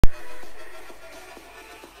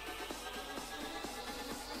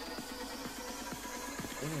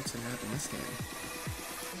what's gonna happen this game.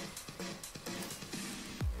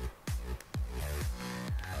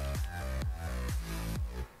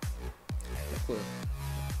 No clue.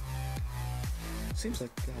 Seems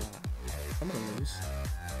like I'm gonna lose.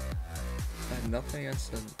 I have nothing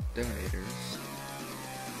against the donators.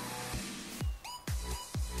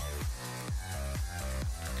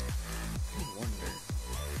 I wonder if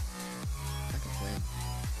I can win.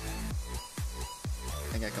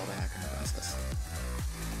 I think I called a hacker in the process.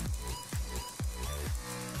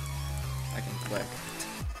 I can click.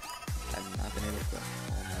 I've not been able to click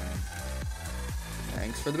all morning.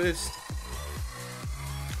 Thanks for the boost.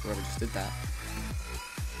 Whoever just did that.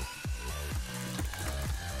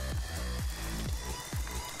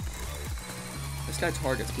 This guy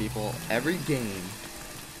targets people every game,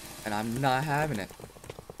 and I'm not having it.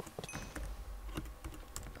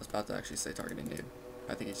 I was about to actually say targeting noob.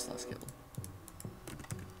 I think he just lost killed.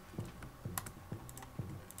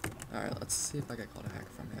 Alright, let's see if I get called a hacker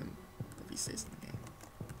from him if he stays in the game.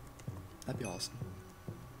 That'd be awesome.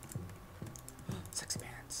 Sexy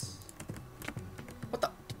pants. What the?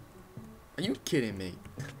 Are you kidding me?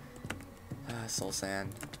 Soul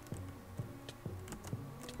sand.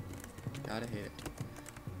 Gotta hate it.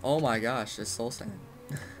 Oh my gosh, this soul sand.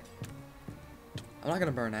 I'm not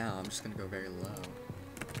gonna burn out, I'm just gonna go very low.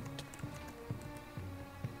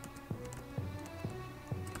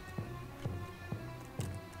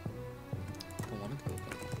 I wanna go low.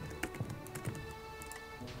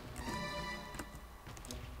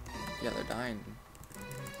 Yeah, they're dying.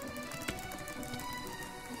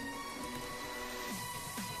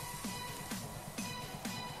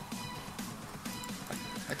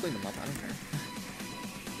 I cleaned them up, I don't care.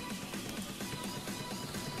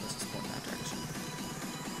 Let's just point in that direction.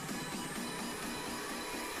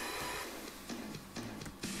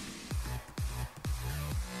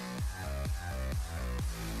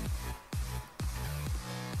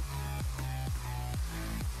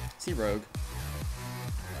 See Rogue.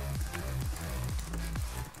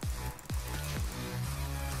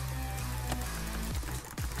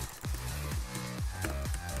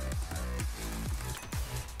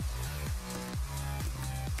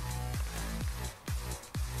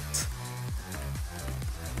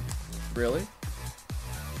 Really?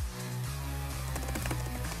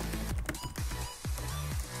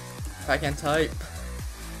 I can't type.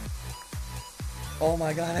 Oh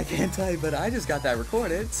my god, I can't type, but I just got that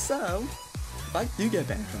recorded, so if I do get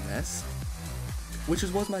banned from this, which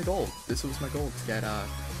was my goal. This was my goal to get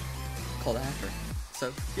called a hacker.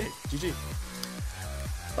 So yay, GG.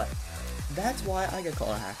 But that's why I get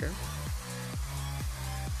called a hacker.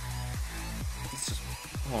 Let's just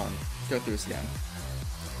hold on, go through this again.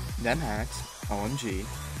 Them hacks, OMG,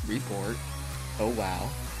 report, oh wow,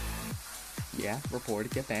 yeah, report,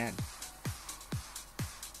 get banned.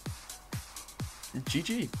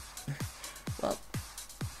 GG. Well,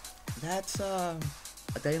 that's a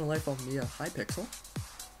day in the life of me, Hypixel.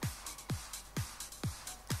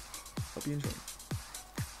 Hope you enjoyed.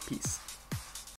 Peace.